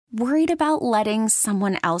Worried about letting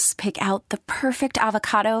someone else pick out the perfect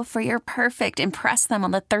avocado for your perfect impress them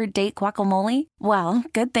on the third date guacamole? Well,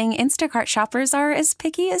 good thing Instacart shoppers are as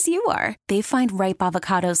picky as you are. They find ripe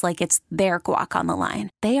avocados like it's their guac on the line.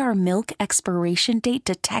 They are milk expiration date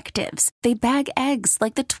detectives. They bag eggs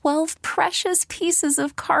like the 12 precious pieces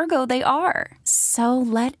of cargo they are. So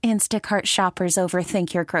let Instacart shoppers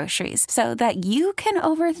overthink your groceries so that you can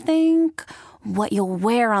overthink what you'll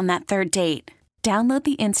wear on that third date. Download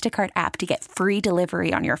the Instacart app to get free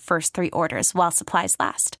delivery on your first 3 orders while supplies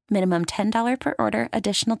last. Minimum $10 per order.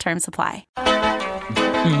 Additional terms apply.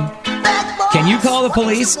 Can you call the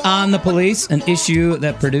police on the police? An issue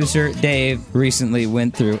that producer Dave recently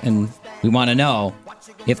went through, and we want to know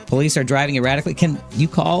if police are driving erratically. Can you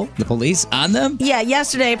call the police on them? Yeah,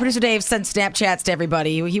 yesterday, producer Dave sent Snapchats to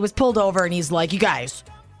everybody. He was pulled over, and he's like, you guys,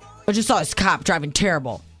 I just saw this cop driving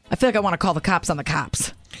terrible. I feel like I want to call the cops on the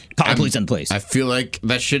cops. Call the police on the police. I feel like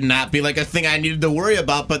that should not be like a thing I needed to worry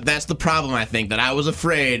about, but that's the problem, I think, that I was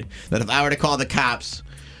afraid that if I were to call the cops,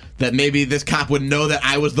 that maybe this cop would know that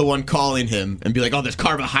I was the one calling him and be like, oh, this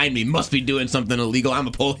car behind me must be doing something illegal. I'm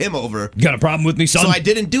going to pull him over. You got a problem with me, son? So I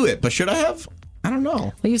didn't do it, but should I have? I don't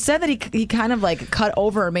know. Well, you said that he kind of like cut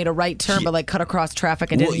over and made a right turn, but like cut across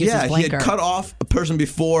traffic and didn't use his blinker. He had cut off a person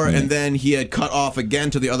before, and then he had cut off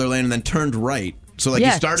again to the other lane and then turned right. So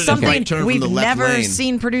he started a right turn from the left lane. We've never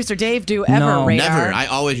seen producer Dave do ever, No, Radar. Never. I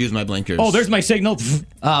always use my blinkers. Oh, there's my signal.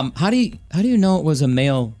 How do you know it was a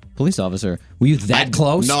male police officer? Were you that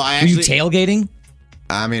close? No, Were you tailgating?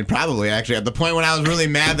 I mean, probably, actually. At the point when I was really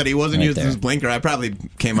mad that he wasn't using his blinker, I probably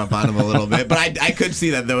came up on him a little bit. But I could see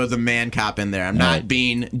that there was a man cop in there. I'm not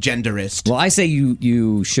being genderist. Well, I say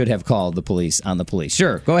you should have called the police on the police.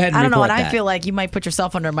 Sure, go ahead and I don't know, report and that. I feel like you might put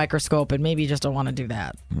yourself under a microscope, and maybe you just don't want to do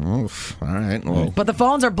that. Oof, all right. Well, but the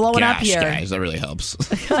phones are blowing up here. Guys, that really helps.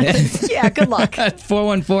 Yeah, good luck.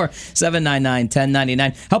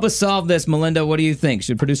 414-799-1099. Help us solve this, Melinda. What do you think?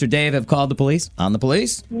 Should producer Dave have called the police on the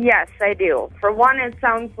police? Yes, I do. For one, it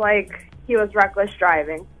sounds like he was reckless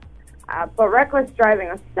driving. But reckless driving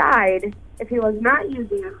aside, if he was not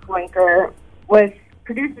using his blinker, with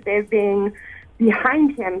producer Dave being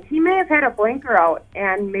behind him, he may have had a blinker out,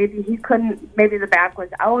 and maybe the back was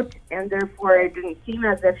out, and therefore it didn't seem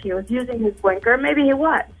as if he was using his blinker. Maybe he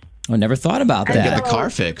was. I never thought about that. Get the car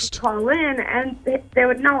fixed. Call in, and they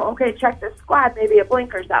would know, okay, check the squad, maybe a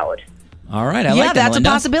blinker's out. All right, I yeah, like that, that's Melinda.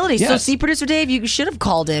 a possibility. Yes. So, see, producer Dave, you should have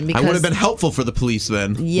called in because I would have been helpful for the police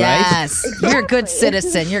then. Yes, Right? You're a good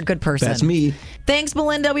citizen. You're a good person. That's me. Thanks,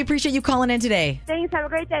 Melinda. We appreciate you calling in today. Thanks. Have a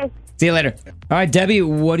great day. See you later. All right, Debbie,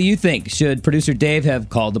 what do you think? Should producer Dave have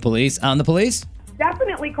called the police on the police?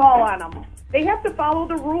 Definitely call on them. They have to follow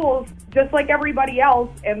the rules just like everybody else,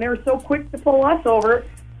 and they're so quick to pull us over.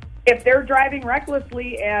 If they're driving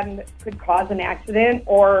recklessly and could cause an accident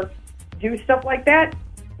or do stuff like that,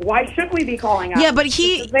 why should we be calling on them? Yeah, but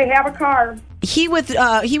they have a car. He with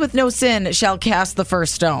no sin shall cast the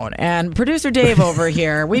first stone. And producer Dave over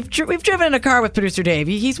here, we've driven in a car with producer Dave.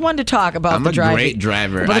 He's one to talk about I'm the driving. a great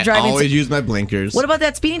driver. about the I driving always use my blinkers. What about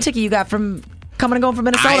that speeding ticket you got from coming and going from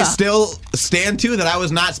Minnesota? I still stand to that I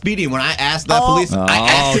was not speeding. When I asked that police, I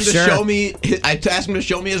asked him to show me. I asked him to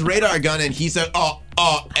show me his radar gun, and he said, "Oh,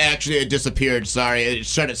 actually, it disappeared. Sorry, it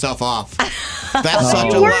shut itself off." That's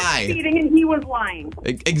such a You weren't lie. speeding and he was lying.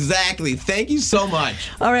 Exactly. Thank you so much.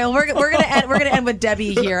 All right, well, we're gonna end with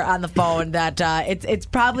Debbie here on the phone. That it's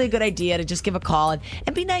probably a good idea to just give a call and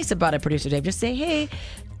be nice about it, producer Dave. Just say, hey,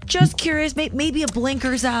 just curious, maybe a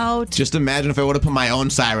blinker's out. Just imagine if I would have put my own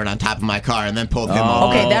siren on top of my car and then pulled him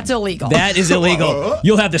over. Okay, that's illegal. That is illegal.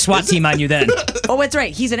 You'll have the SWAT team on you then. Oh, that's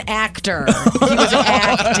right. He's an actor. He was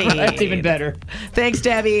acting. That's even better. Thanks,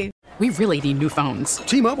 Debbie. We really need new phones.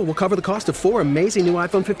 T-Mobile will cover the cost of 4 amazing new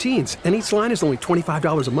iPhone 15s, and each line is only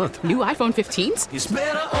 $25 a month. New iPhone 15s?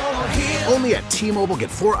 Only at T-Mobile, get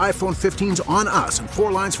 4 iPhone 15s on us and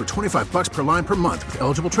 4 lines for $25 per line per month with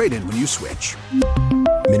eligible trade-in when you switch.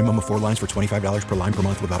 Minimum of 4 lines for $25 per line per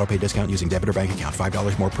month with autopay discount using debit or bank account.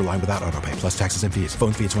 $5 more per line without autopay, plus taxes and fees.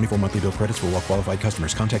 Phone fee at 24 monthly bill credits for well-qualified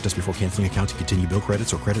customers. Contact us before canceling account to continue bill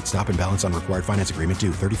credits or credit stop and balance on required finance agreement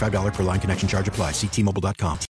due. $35 per line connection charge applies. See T-Mobile.com.